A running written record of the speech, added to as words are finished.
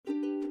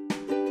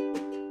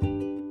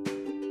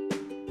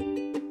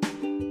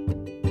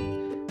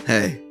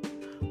Hey,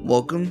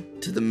 welcome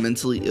to the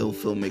Mentally Ill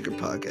Filmmaker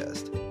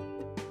podcast.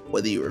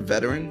 Whether you're a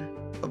veteran,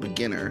 a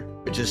beginner,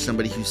 or just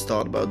somebody who's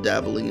thought about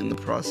dabbling in the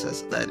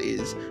process that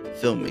is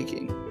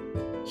filmmaking,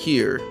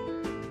 here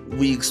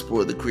we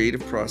explore the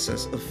creative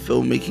process of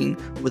filmmaking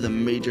with a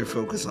major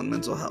focus on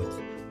mental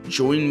health.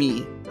 Join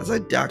me as I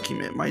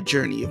document my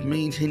journey of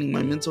maintaining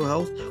my mental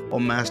health while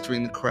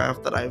mastering the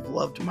craft that I've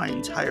loved my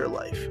entire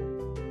life.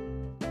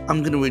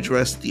 I'm going to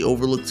address the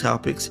overlooked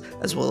topics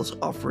as well as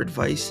offer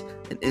advice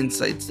and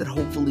insights that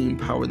hopefully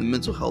empower the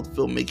mental health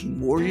filmmaking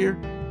warrior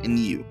in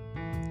you.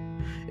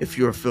 If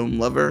you're a film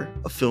lover,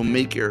 a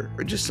filmmaker,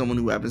 or just someone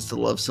who happens to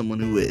love someone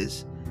who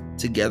is,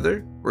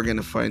 together we're going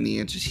to find the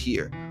answers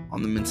here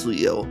on the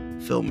Mentally Ill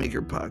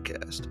Filmmaker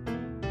podcast.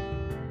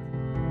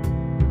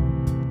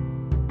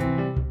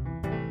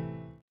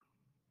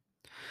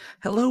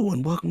 Hello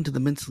and welcome to the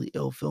Mentally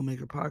Ill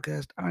Filmmaker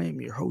podcast. I am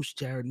your host,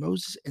 Jared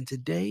Moses, and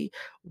today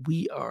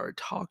we are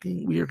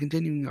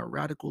continuing our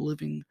Radical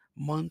Living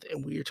month,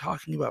 and we are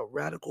talking about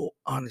radical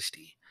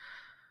honesty.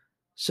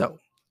 So,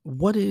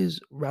 what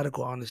is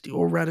radical honesty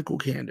or radical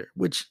candor,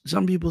 which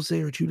some people say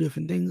are two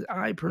different things?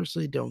 I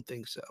personally don't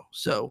think so.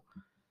 So,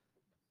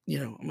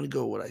 I'm going to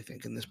go with what I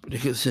think in this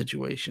particular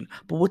situation.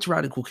 But what's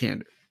radical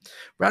candor?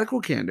 Radical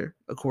candor,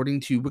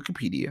 according to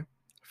Wikipedia,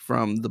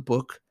 from the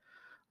book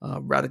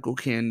Radical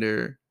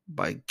Candor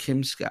by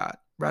Kim Scott.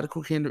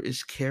 Radical candor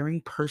is caring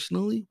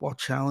personally while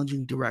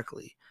challenging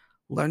directly,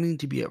 learning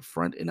to be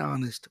upfront and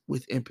honest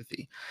with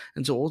empathy.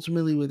 And so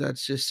ultimately what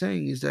that's just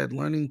saying is that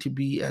learning to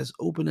be as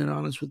open and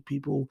honest with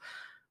people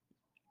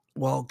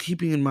while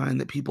keeping in mind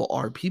that people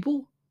are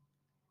people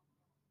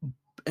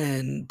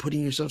and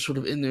putting yourself sort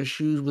of in their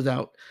shoes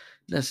without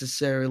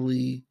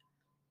necessarily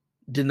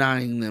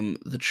denying them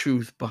the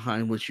truth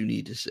behind what you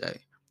need to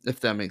say, if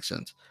that makes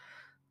sense.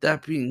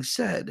 That being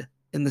said,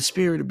 in the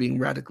spirit of being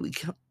radically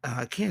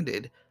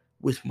candid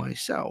with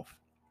myself,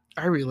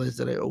 I realized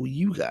that I owe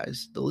you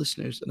guys, the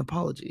listeners, an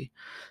apology.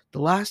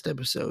 The last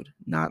episode,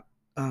 not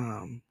the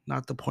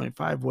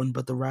 0.5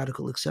 but the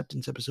radical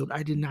acceptance episode,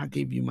 I did not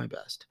give you my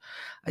best.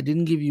 I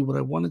didn't give you what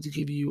I wanted to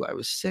give you. I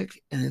was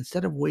sick, and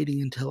instead of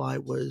waiting until I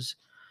was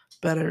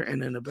better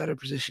and in a better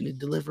position to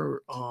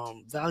deliver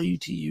value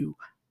to you,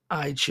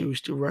 I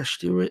chose to rush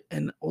through it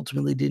and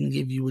ultimately didn't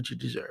give you what you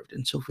deserved.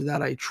 And so for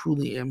that, I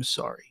truly am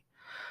sorry.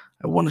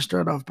 I want to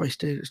start off by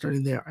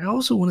starting there. I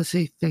also want to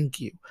say thank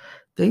you.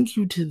 Thank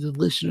you to the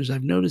listeners.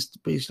 I've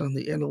noticed based on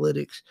the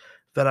analytics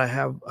that I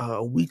have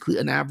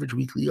an average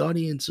weekly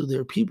audience. So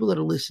there are people that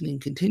are listening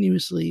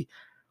continuously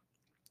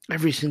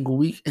every single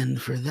week.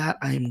 And for that,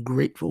 I am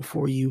grateful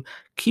for you.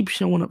 Keep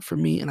showing up for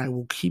me, and I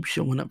will keep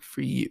showing up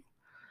for you.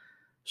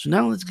 So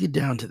now let's get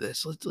down to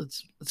this.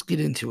 Let's get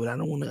into it. I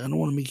don't want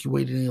to make you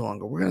wait any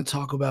longer. We're going to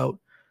talk about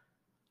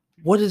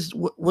what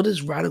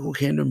does radical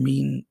candor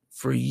mean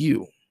for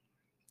you.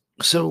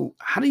 So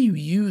how do you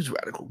use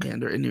radical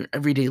candor in your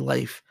everyday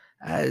life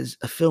as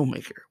a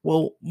filmmaker?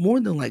 Well,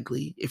 more than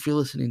likely, if you're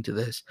listening to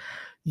this,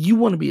 you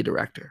want to be a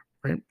director,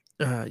 right?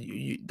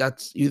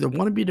 That's you either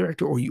want to be a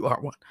director or you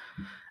are one.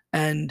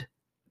 And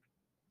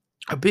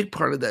a big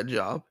part of that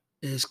job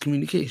is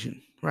communication,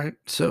 right?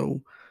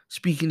 So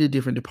speaking to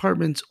different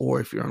departments, or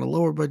if you're on a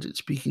lower budget,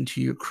 speaking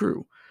to your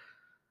crew.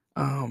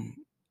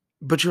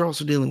 But you're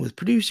also dealing with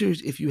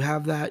producers. If you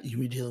have that,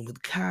 you're dealing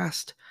with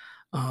cast,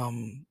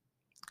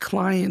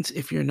 clients.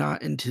 If you're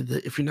not in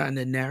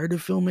the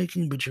narrative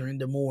filmmaking, but you're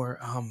into more,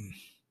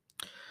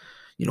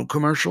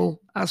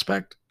 commercial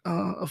aspect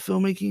of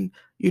filmmaking,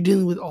 you're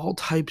dealing with all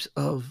types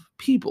of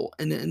people,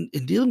 and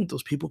in dealing with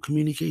those people,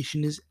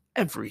 communication is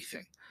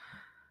everything.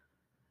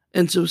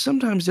 And so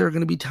sometimes there are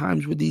going to be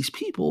times where these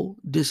people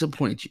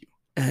disappoint you.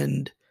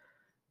 And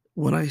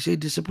when I say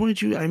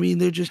disappoint you, I mean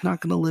they're just not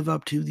going to live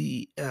up to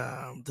the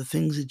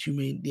things that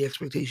the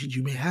expectations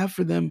you may have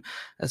for them,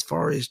 as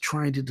far as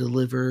trying to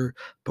deliver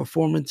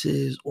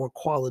performances or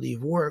quality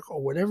of work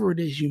or whatever it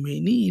is you may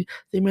need.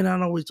 They may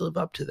not always live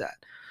up to that.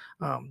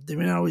 They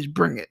may not always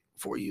bring it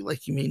for you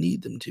like you may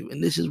need them to.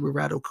 And this is where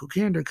radical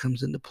candor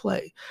comes into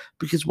play,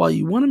 because while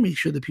you want to make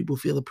sure that people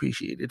feel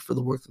appreciated for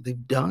the work that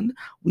they've done,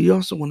 we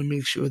also want to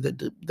make sure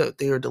that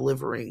they are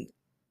delivering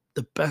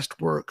the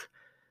best work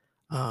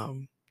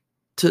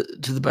to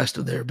the best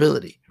of their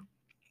ability.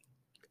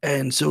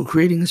 And so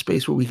creating a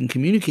space where we can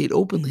communicate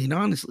openly and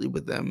honestly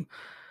with them,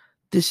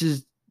 this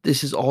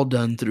is all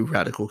done through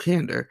radical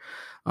candor.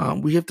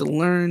 We have to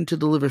learn to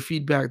deliver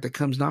feedback that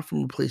comes not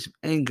from a place of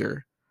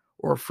anger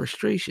or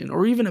frustration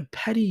or even a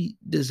petty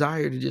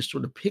desire to just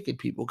sort of pick at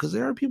people, because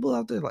there are people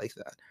out there like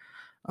that.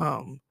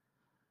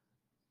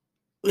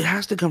 It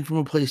has to come from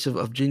a place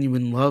of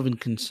genuine love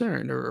and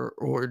concern,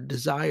 or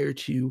desire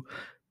to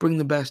bring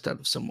the best out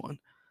of someone.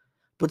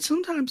 But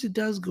sometimes it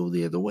does go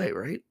the other way,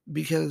 right?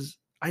 Because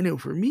I know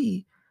for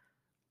me,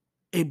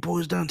 it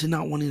boils down to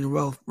not wanting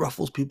to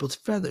ruffle people's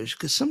feathers.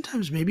 Because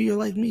sometimes maybe you're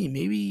like me.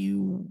 Maybe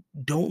you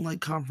don't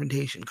like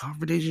confrontation.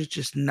 Confrontation is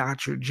just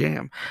not your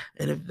jam.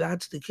 And if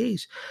that's the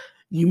case,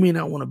 you may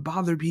not want to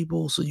bother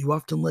people, so you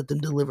often let them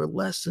deliver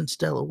less than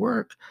stellar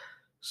work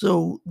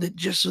so that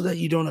just so that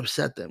you don't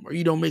upset them or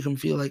you don't make them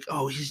feel like,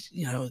 oh, he's,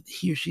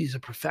 he or she's a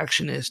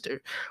perfectionist,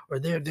 or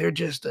they're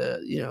just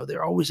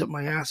they're always up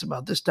my ass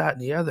about this, that,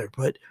 and the other.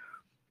 But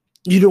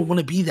you don't want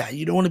to be that.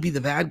 You don't want to be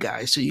the bad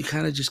guy. So you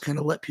kind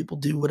of let people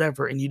do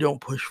whatever and you don't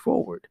push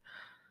forward.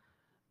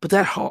 But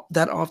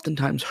that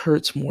oftentimes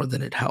hurts more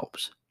than it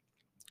helps.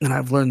 And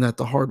I've learned that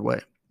the hard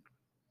way.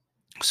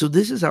 So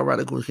this is how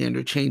Radical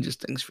Candor changes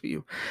things for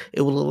you.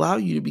 It will allow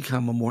you to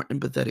become a more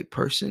empathetic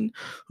person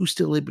who's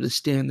still able to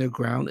stand their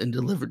ground and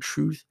deliver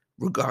truth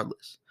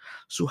regardless.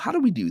 So how do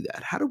we do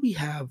that? How do we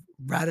have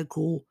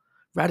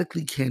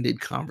radically candid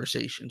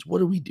conversations? What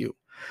do we do?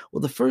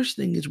 Well, the first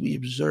thing is we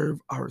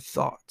observe our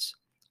thoughts.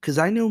 Because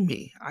I know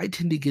me, I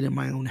tend to get in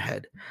my own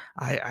head.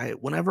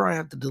 Whenever I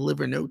have to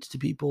deliver notes to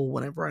people,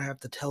 whenever I have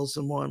to tell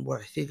someone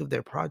what I think of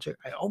their project,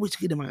 I always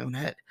get in my own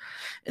head.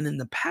 And in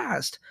the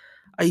past,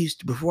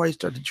 before I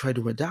started to try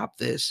to adopt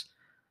this,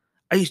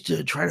 I used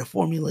to try to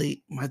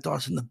formulate my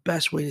thoughts in the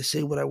best way to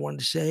say what I wanted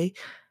to say,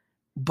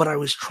 but I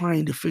was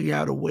trying to figure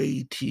out a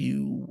way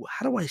to,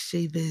 how do I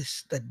say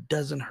this that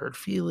doesn't hurt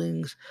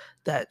feelings,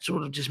 that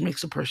sort of just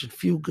makes a person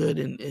feel good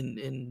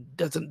and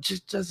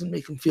doesn't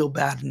make them feel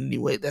bad in any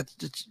way. That's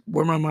just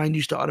where my mind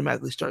used to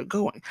automatically start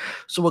going.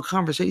 So a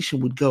conversation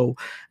would go,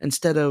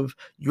 instead of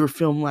your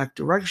film lacked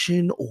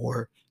direction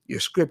or your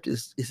script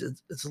is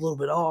it's a little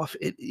bit off.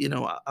 It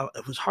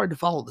was hard to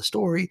follow the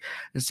story.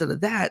 Instead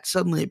of that,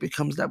 suddenly it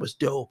becomes, that was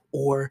dope,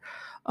 or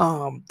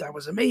that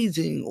was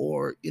amazing,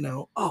 or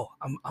oh,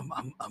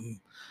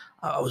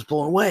 I was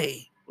blown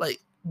away. Like,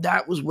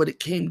 that was what it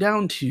came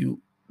down to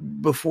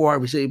before I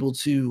was able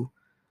to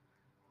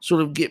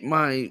sort of get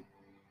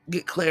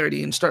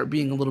clarity and start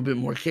being a little bit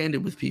more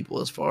candid with people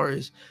as far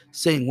as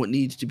saying what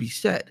needs to be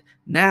said.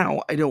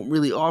 Now I don't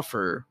really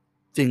offer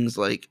things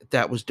like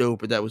that was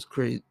dope, or that was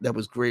great,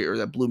 or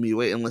that blew me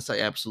away, unless I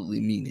absolutely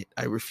mean it.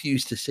 I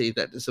refuse to say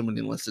that to somebody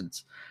unless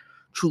it's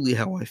truly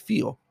how I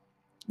feel.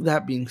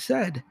 That being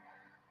said,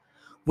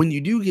 when you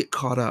do get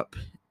caught up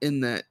in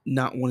that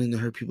not wanting to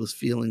hurt people's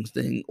feelings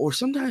thing, or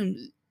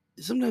sometimes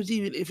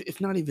even if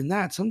not even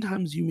that,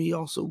 sometimes you may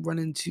also run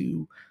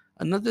into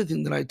another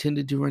thing that I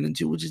tended to run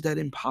into, which is that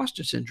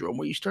imposter syndrome,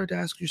 where you start to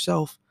ask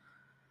yourself,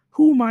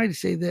 who am I to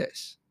say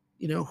this?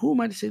 Who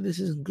am I to say this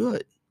isn't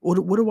good? What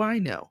do I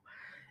know?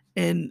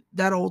 And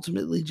that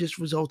ultimately just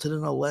resulted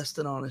in a less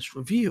than honest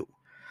review.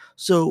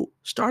 So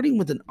starting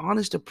with an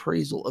honest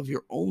appraisal of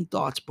your own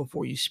thoughts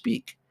before you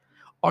speak.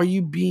 Are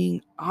you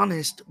being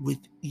honest with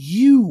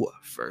you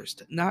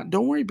first? Not,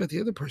 don't worry about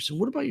the other person.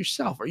 What about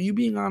yourself? Are you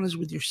being honest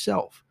with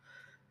yourself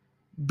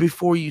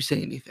before you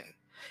say anything?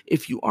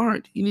 If you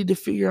aren't, you need to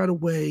figure out a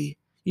way.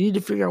 You need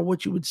to figure out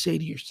what you would say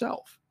to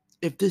yourself.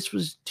 If this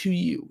was to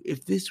you,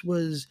 if this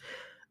was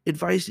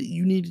advice that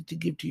you needed to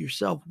give to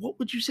yourself, what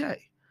would you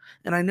say?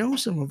 And I know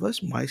some of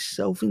us,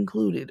 myself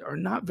included, are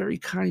not very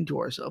kind to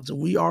ourselves, and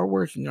we are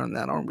working on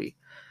that, aren't we?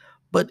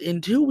 But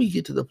until we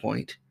get to the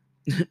point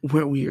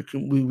where we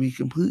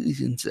completely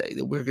can say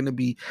that we're going to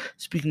be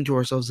speaking to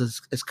ourselves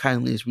as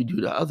kindly as we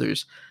do to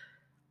others,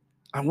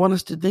 I want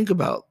us to think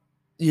about,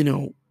 you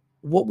know,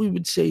 what we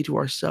would say to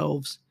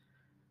ourselves,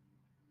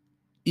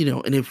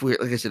 and if we're,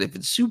 like I said, if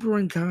it's super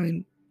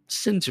unkind,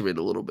 censor it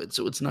a little bit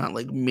so it's not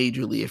like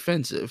majorly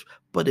offensive.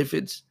 But if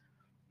it's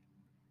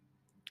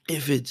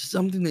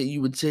something that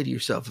you would say to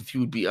yourself, if you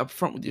would be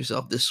upfront with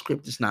yourself, this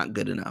script is not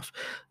good enough.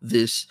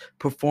 This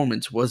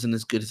performance wasn't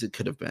as good as it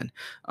could have been.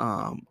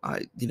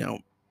 I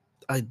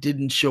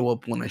didn't show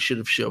up when I should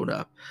have showed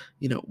up.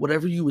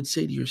 Whatever you would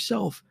say to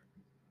yourself,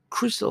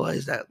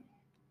 crystallize that,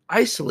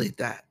 isolate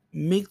that,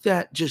 make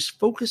that, just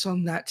focus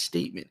on that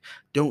statement.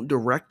 Don't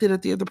direct it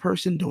at the other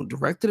person. Don't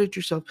direct it at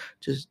yourself.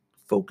 Just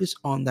focus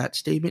on that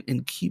statement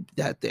and keep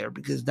that there,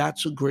 because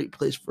that's a great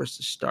place for us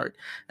to start.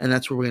 And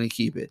that's where we're going to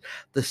keep it.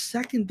 The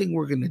second thing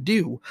we're going to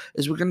do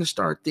is we're going to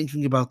start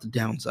thinking about the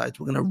downsides.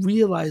 We're going to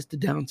realize the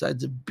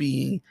downsides of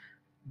being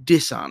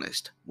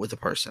dishonest with a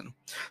person.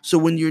 So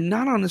when you're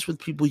not honest with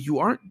people, you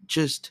aren't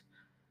just,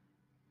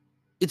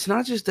 it's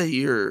not just that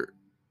you're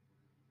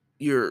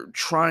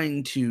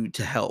trying to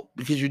help,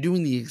 because you're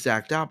doing the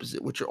exact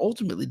opposite. What you're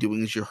ultimately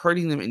doing is you're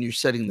hurting them and you're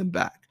setting them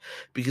back.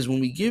 Because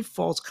when we give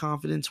false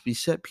confidence, we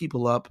set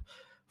people up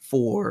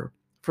for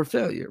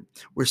failure.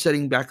 We're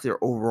setting back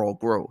their overall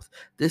growth.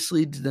 This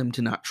leads them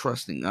to not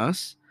trusting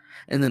us.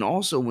 And then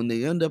also, when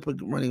they end up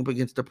running up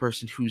against a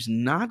person who's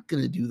not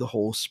going to do the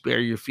whole spare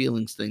your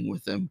feelings thing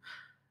with them,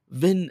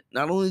 then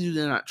not only do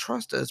they not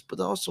trust us, but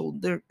also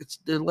they're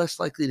less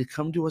likely to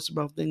come to us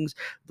about things.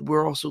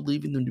 We're also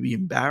leaving them to be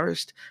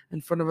embarrassed in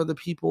front of other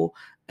people,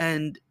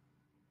 and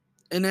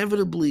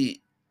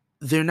inevitably,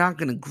 they're not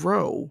going to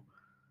grow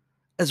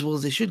as well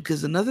as they should.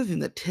 Because another thing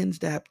that tends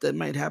to happen, that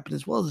might happen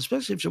as well,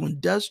 especially if someone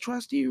does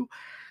trust you,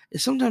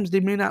 is sometimes they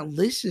may not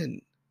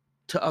listen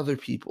to other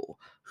people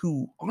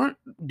who aren't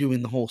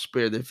doing the whole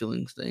spare their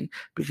feelings thing,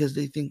 because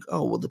they think,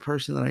 oh, well, the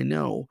person that I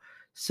know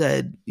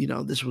said,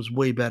 this was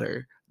way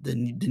better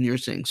than you're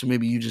saying. So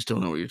maybe you just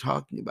don't know what you're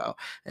talking about.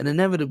 And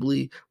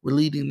inevitably, we're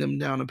leading them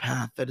down a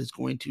path that is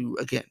going to,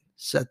 again,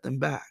 set them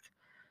back.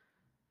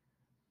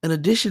 In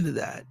addition to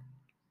that,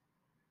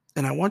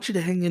 and I want you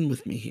to hang in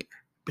with me here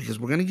because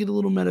we're going to get a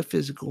little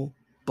metaphysical,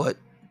 but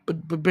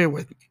bear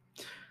with me.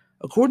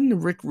 According to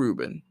Rick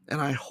Rubin,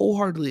 and I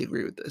wholeheartedly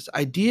agree with this,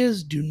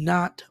 ideas do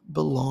not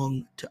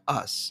belong to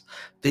us.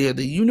 They are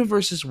the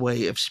universe's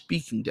way of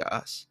speaking to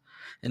us.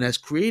 And as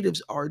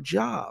creatives, our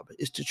job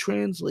is to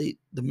translate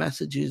the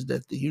messages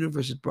that the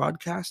universe is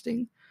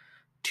broadcasting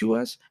to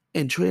us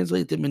and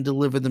translate them and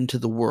deliver them to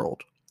the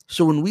world.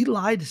 So when we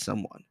lie to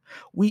someone,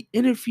 we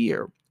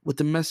interfere with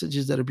the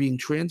messages that are being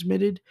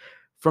transmitted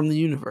from the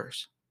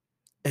universe.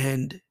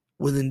 And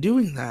within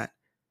doing that,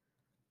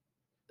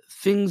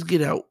 things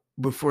get out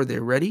before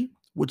they're ready,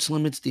 which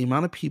limits the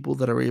amount of people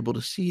that are able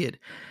to see it,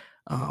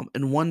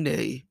 and one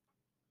day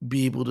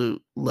be able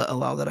to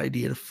allow that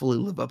idea to fully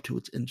live up to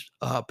its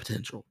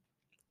potential.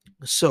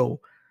 So,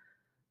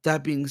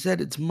 that being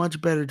said, it's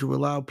much better to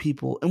allow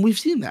people, and we've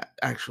seen that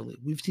actually.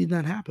 We've seen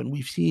that happen.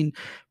 We've seen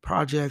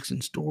projects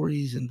and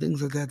stories and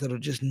things like that that are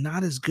just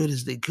not as good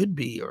as they could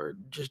be, or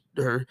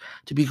to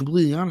be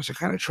completely honest, are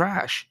kind of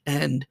trash.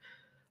 And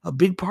a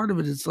big part of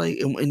it is like,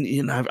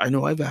 and I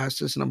know I've asked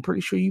this, and I'm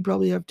pretty sure you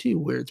probably have too,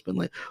 where it's been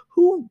like,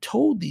 who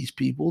told these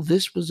people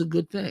this was a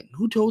good thing?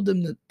 Who told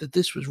them that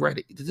this was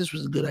ready, that this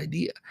was a good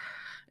idea?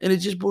 And it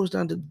just boils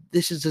down to,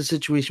 this is a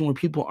situation where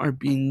people aren't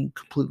being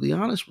completely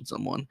honest with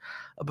someone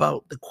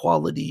about the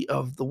quality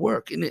of the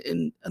work.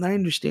 And I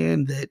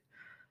understand that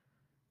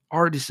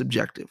art is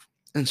subjective.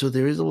 And so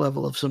there is a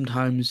level of,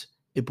 sometimes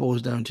it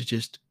boils down to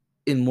just,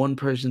 in one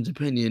person's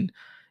opinion,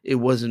 it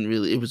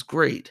was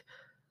great.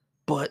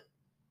 But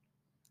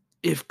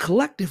if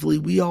collectively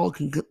we all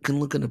can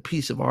look at a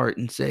piece of art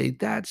and say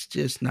that's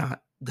just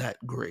not that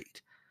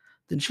great,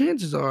 then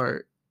chances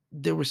are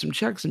there were some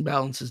checks and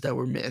balances that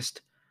were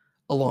missed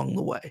along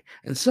the way,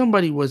 and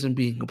somebody wasn't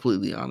being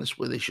completely honest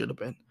where they should have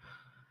been.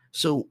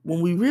 So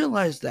when we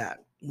realize that,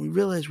 we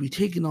realize we've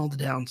taken all the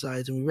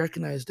downsides, and we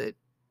recognize that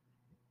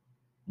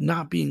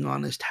not being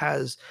honest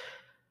has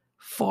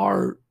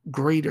far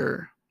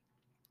greater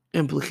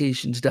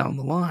implications down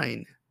the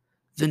line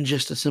than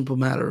just a simple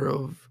matter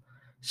of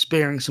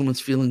sparing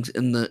someone's feelings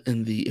in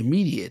the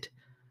immediate.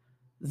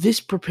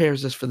 This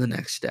prepares us for the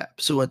next step.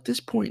 So at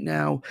this point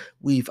now,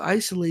 we've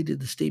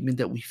isolated the statement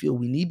that we feel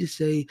we need to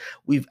say.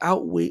 We've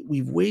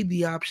weighed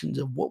the options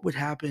of what would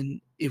happen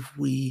if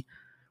we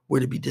were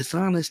to be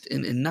dishonest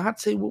and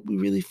not say what we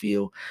really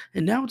feel.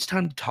 And now it's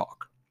time to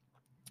talk.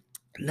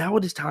 Now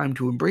it is time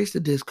to embrace the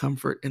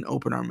discomfort and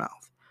open our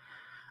mouth.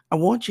 I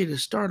want you to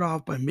start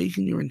off by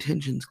making your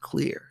intentions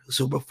clear.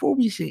 So before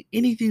we say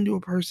anything to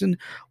a person,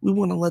 we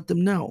want to let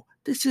them know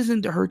this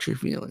isn't to hurt your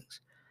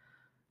feelings.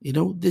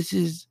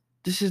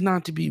 This is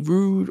not to be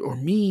rude or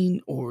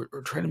mean or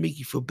try to make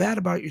you feel bad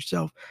about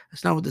yourself.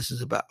 That's not what this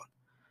is about.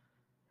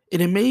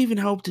 And it may even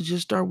help to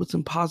just start with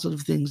some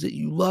positive things that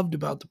you loved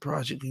about the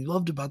project, you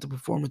loved about the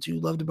performance, you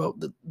loved about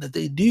that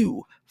they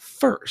do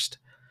first.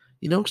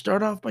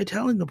 Start off by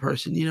telling the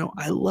person,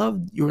 I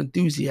love your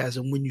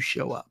enthusiasm when you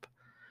show up.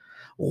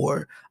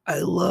 Or I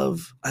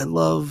loved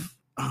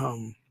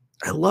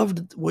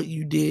what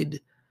you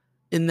did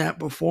in that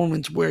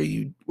performance where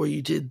you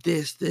did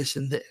this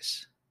and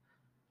this.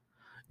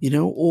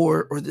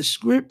 Or the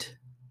script,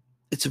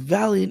 it's a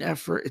valiant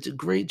effort. It's a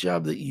great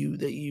job that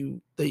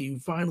you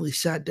finally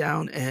sat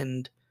down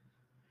and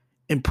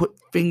put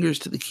fingers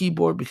to the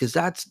keyboard, because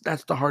that's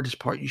the hardest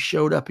part. You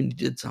showed up and you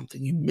did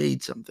something. You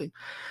made something.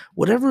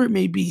 Whatever it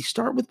may be,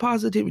 start with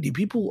positivity.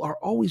 People are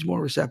always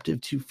more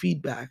receptive to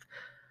feedback,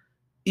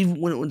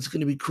 even when it's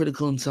going to be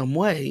critical in some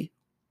way,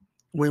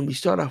 when we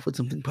start off with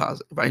something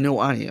positive. I know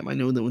I am. I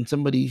know that when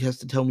somebody has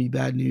to tell me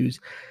bad news,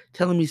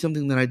 telling me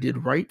something that I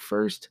did right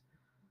first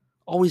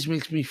always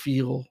makes me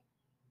feel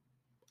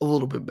a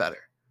little bit better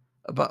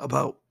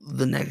about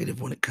the negative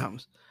when it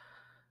comes.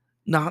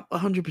 Not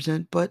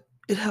 100%, but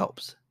it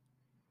helps.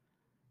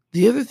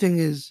 The other thing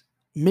is,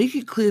 make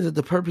it clear that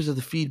the purpose of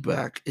the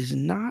feedback is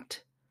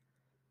not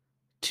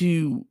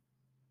to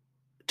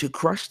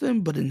crush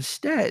them, but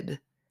instead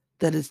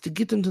that it's to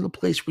get them to the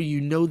place where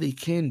they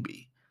can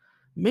be.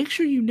 Make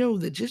sure you know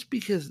that just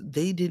because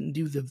they didn't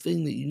do the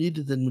thing that you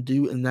needed them to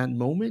do in that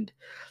moment,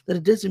 that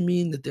it doesn't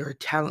mean that they're a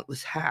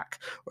talentless hack,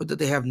 or that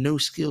they have no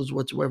skills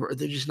whatsoever, or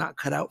they're just not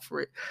cut out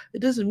for it. It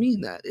doesn't mean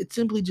that. It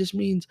simply just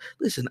means,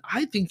 listen,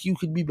 I think you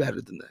could be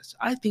better than this.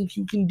 I think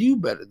you can do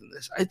better than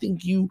this. I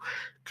think you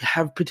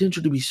have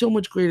potential to be so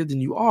much greater than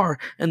you are.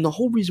 And the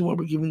whole reason why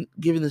we're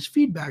giving this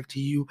feedback to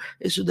you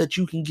is so that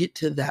you can get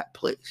to that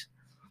place.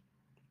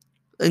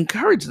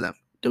 Encourage them.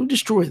 Don't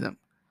destroy them.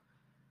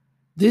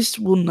 This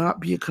will not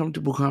be a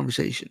comfortable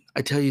conversation.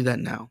 I tell you that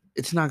now.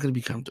 It's not going to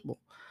be comfortable.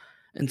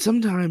 And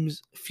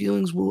sometimes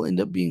feelings will end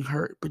up being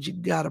hurt, but you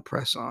got to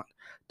press on.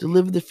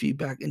 Deliver the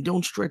feedback and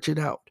don't stretch it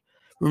out.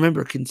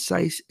 Remember,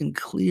 concise and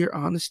clear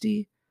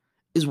honesty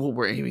is what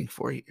we're aiming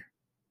for here.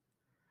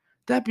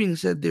 That being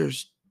said,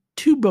 there's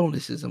 2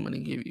 bonuses I'm going to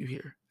give you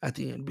here at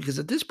the end, because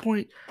at this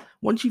point,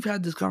 once you've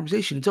had this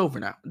conversation, it's over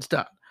now. It's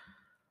done.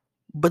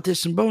 But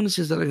there's some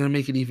bonuses that are going to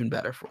make it even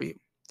better for you.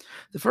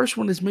 The first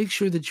one is, make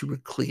sure that you were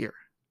clear.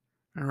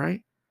 All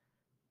right?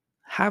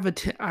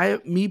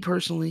 me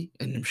personally,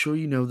 and I'm sure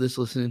you know this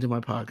listening to my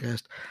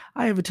podcast,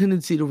 I have a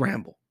tendency to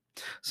ramble.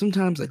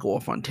 Sometimes I go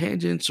off on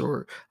tangents,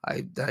 or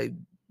I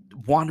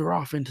wander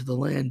off into the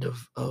land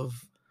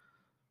of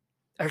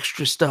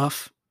extra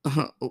stuff,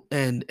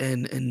 and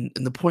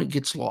the point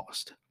gets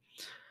lost.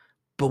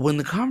 But when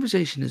the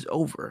conversation is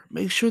over,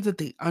 make sure that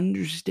they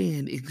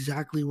understand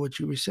exactly what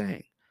you were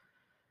saying.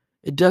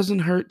 It doesn't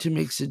hurt to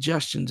make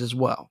suggestions as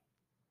well.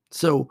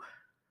 So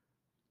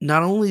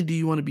not only do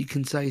you want to be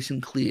concise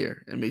and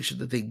clear and make sure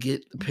that they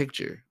get the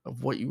picture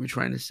of what you were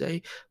trying to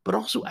say, but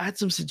also add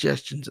some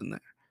suggestions in there.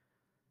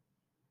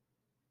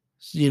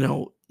 You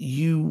know,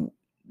 you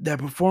that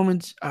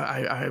performance,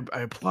 I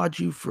applaud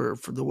you for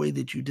the way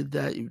that you did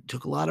that. You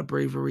took a lot of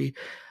bravery.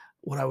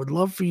 What I would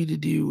love for you to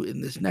do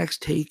in this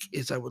next take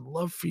is I would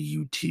love for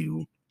you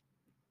to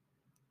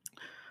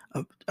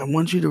I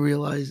want you to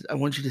realize, I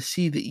want you to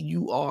see that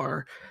you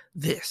are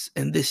this,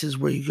 and this is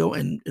where you go,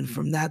 and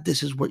from that,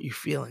 this is what you're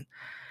feeling.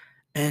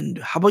 And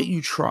how about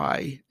you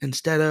try,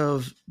 instead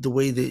of the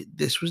way that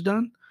this was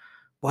done,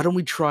 why don't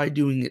we try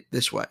doing it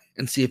this way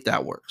and see if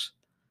that works?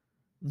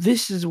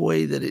 This is a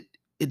way that it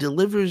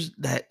delivers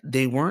that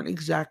they weren't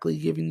exactly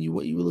giving you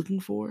what you were looking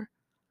for,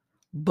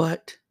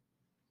 but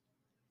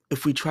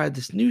if we tried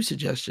this new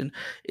suggestion,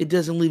 it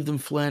doesn't leave them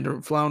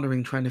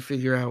floundering trying to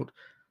figure out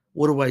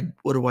what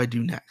do I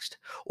do next?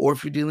 Or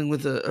if you're dealing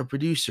with a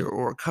producer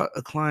or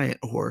a client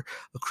or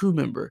a crew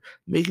member,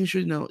 making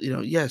sure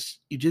yes,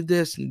 you did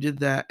this and you did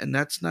that, and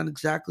that's not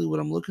exactly what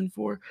I'm looking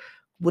for.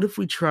 What if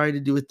we try to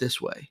do it this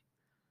way?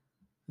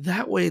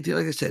 That way,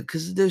 like I said,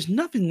 because there's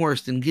nothing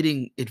worse than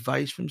getting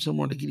advice from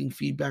someone or getting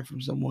feedback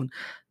from someone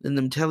than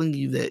them telling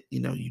you that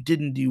you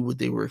didn't do what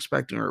they were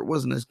expecting or it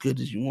wasn't as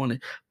good as you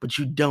wanted, but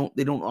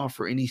they don't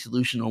offer any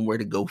solution on where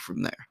to go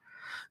from there.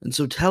 And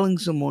so telling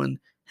someone,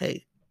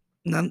 hey,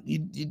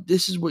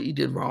 this is what you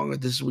did wrong, or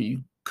this is what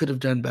you could have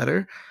done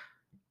better.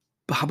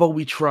 But how about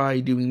we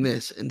try doing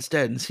this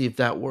instead and see if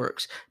that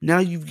works? Now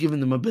you've given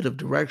them a bit of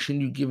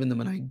direction. You've given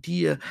them an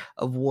idea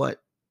of what's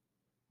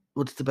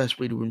the best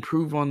way to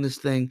improve on this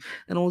thing,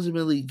 and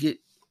ultimately get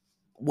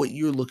what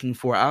you're looking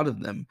for out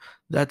of them.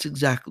 That's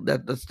exactly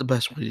that's the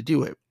best way to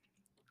do it.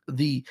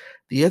 The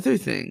other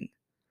thing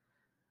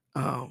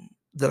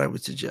that I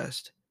would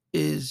suggest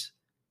is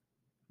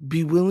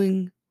be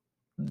willing.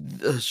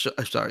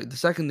 Sorry, the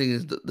second thing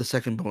is the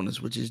second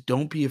bonus, which is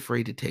don't be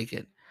afraid to take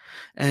it,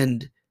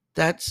 and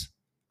that's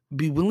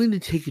be willing to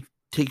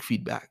take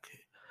feedback,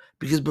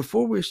 because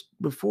before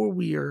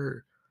we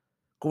are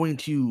going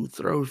to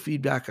throw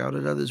feedback out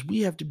at others,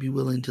 we have to be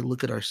willing to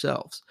look at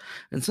ourselves.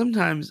 And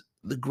sometimes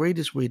the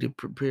greatest way to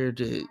prepare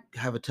to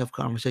have a tough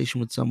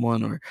conversation with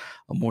someone, or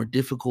a more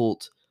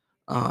difficult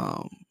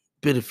um,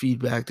 bit of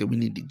feedback that we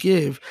need to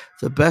give,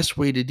 the best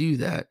way to do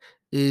that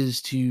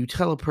is to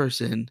tell a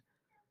person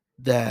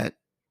that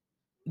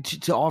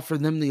to offer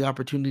them the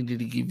opportunity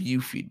to give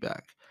you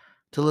feedback,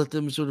 to let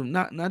them sort of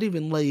not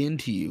even lay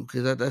into you,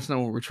 because that's not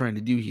what we're trying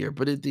to do here.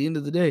 But at the end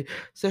of the day,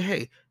 say,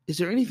 hey, is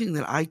there anything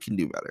that I can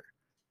do better?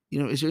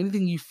 Is there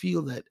anything you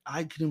feel that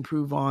I could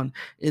improve on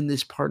in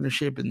this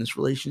partnership, in this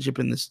relationship,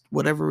 in this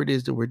whatever it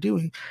is that we're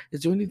doing?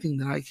 Is there anything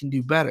that I can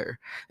do better?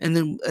 And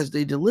then as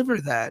they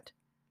deliver that,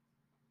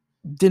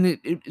 then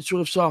it sort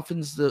of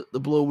softens the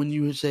blow when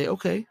you say,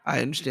 okay,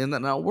 I understand that,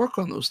 and I'll work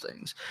on those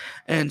things.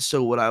 And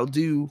so what I'll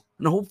do,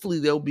 and hopefully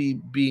they'll be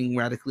being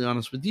radically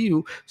honest with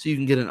you, so you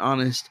can get an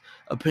honest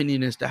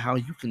opinion as to how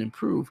you can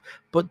improve.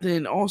 But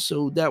then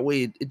also that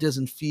way it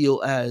doesn't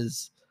feel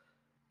as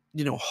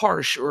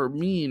harsh or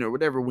mean or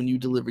whatever when you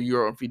deliver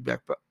your own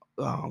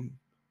um,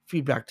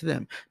 feedback to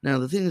them. Now,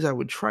 the things I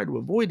would try to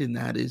avoid in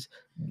that is,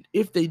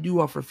 if they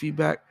do offer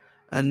feedback,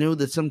 I know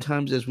that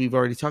sometimes, as we've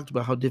already talked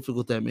about, how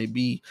difficult that may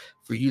be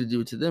for you to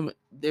do it to them.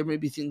 There may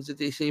be things that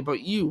they say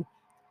about you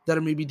that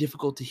are maybe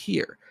difficult to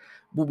hear.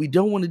 What we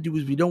don't want to do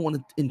is we don't want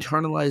to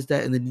internalize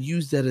that and then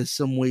use that as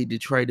some way to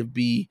try to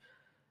be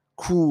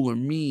cruel or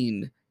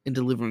mean in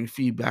delivering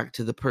feedback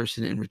to the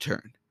person in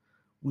return.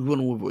 We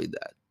want to avoid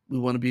that. We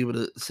want to be able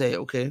to say,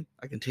 okay,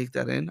 I can take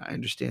that in, I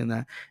understand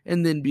that,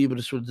 and then be able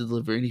to sort of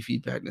deliver any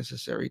feedback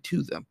necessary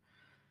to them.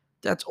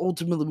 That's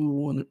ultimately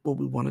what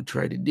we want to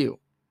try to do.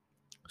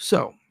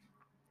 So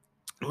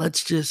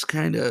let's just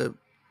kind of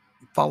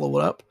follow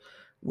it up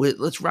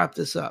let's wrap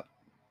this up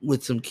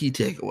with some key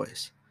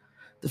takeaways.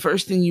 The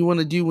first thing you want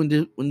to do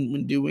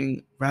when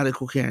doing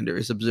radical candor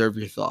is observe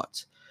your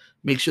thoughts.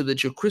 Make sure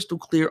that you're crystal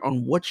clear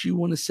on what you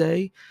want to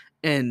say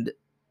and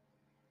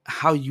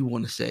how you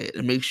want to say it,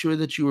 and make sure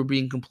that you are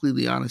being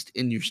completely honest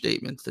in your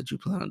statements that you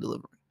plan on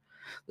delivering.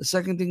 The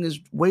second thing is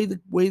weigh the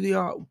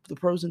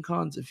pros and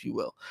cons, if you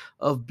will,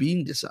 of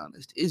being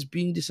dishonest. Is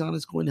being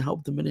dishonest going to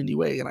help them in any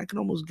way? And I can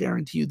almost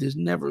guarantee you there's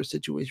never a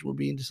situation where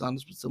being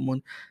dishonest with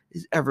someone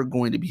is ever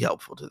going to be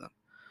helpful to them.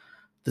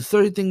 The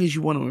third thing is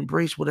you want to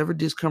embrace whatever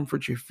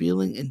discomfort you're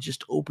feeling and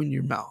just open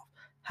your mouth.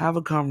 Have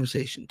a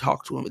conversation.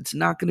 Talk to them. It's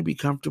not going to be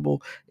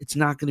comfortable. It's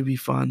not going to be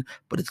fun,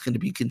 but it's going to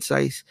be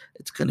concise.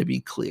 It's going to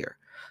be clear.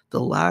 The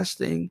last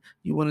thing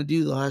you want to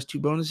do, the last two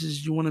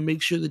bonuses, you want to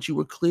make sure that you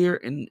were clear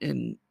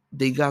and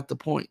they got the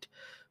point.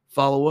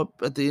 Follow up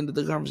at the end of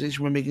the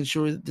conversation by making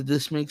sure that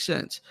this makes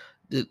sense.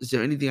 Is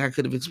there anything I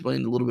could have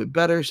explained a little bit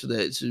better so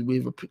we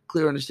have a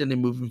clear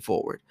understanding moving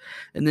forward?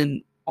 And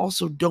then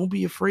also, don't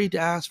be afraid to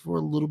ask for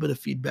a little bit of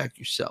feedback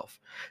yourself.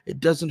 It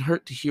doesn't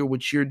hurt to hear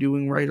what you're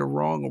doing right or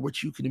wrong or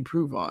what you can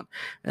improve on.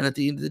 And at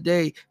the end of the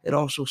day, it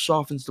also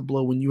softens the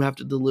blow when you have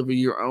to deliver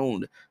your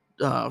own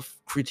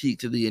critique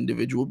to the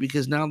individual,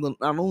 because now not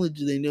only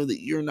do they know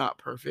that you're not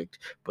perfect,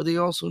 but they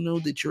also know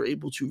that you're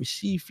able to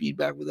receive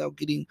feedback without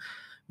getting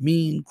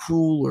mean,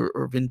 cruel,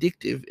 or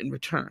vindictive in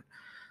return.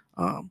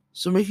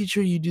 So making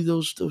sure you do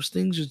those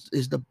things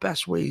is the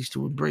best ways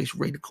to embrace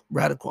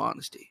radical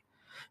honesty.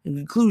 In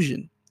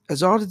conclusion,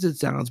 as odd as it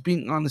sounds,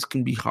 being honest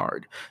can be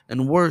hard,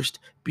 and worst,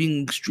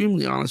 being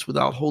extremely honest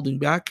without holding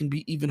back can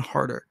be even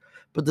harder.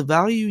 But the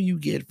value you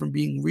get from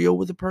being real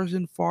with a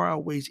person far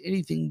outweighs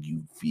anything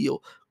you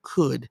feel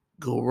could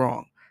go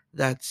wrong.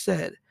 That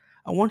said,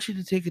 I want you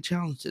to take a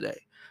challenge today.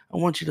 I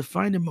want you to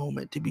find a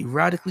moment to be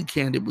radically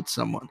candid with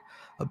someone.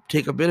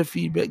 Take a bit of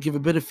feedback, give a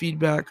bit of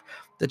feedback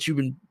that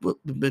you've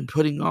been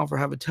putting off, or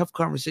have a tough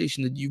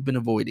conversation that you've been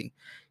avoiding.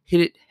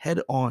 Hit it head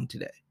on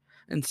today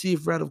and see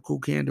if Radical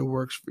Candor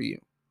works for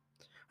you.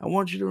 I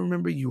want you to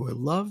remember you are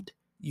loved,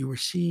 you are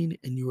seen,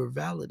 and you are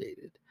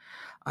validated.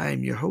 I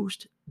am your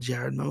host,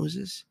 Jared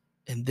Moses,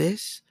 and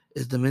this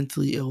is the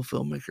Mentally Ill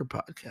Filmmaker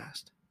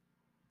Podcast.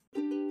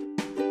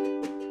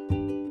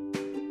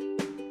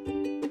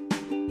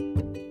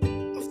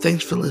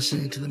 Thanks for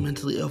listening to the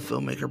Mentally Ill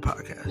Filmmaker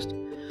Podcast.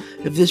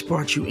 If this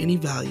brought you any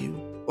value,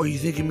 or you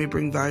think it may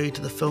bring value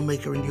to the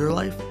filmmaker in your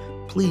life,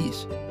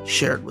 please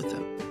share it with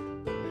them.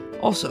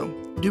 Also,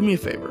 do me a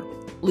favor,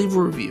 leave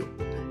a review.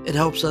 It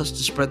helps us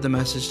to spread the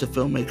message to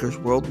filmmakers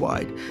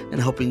worldwide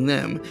and helping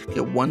them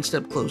get one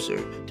step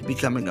closer to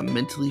becoming a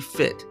mentally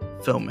fit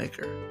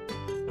filmmaker.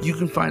 You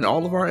can find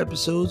all of our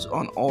episodes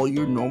on all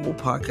your normal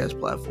podcast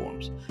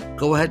platforms.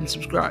 Go ahead and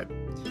subscribe.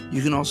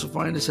 You can also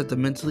find us at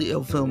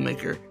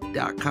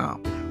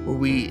thementallyillfilmmaker.com, where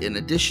we, in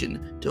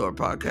addition to our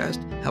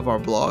podcast, have our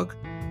blog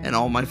and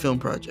all my film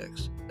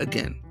projects.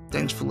 Again,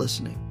 thanks for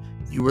listening.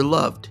 You were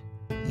loved,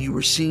 you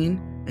were seen,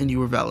 and you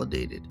were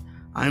validated.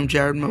 I'm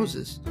Jared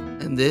Moses,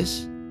 and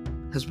this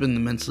has been the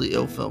Mentally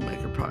Ill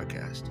Filmmaker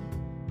Podcast.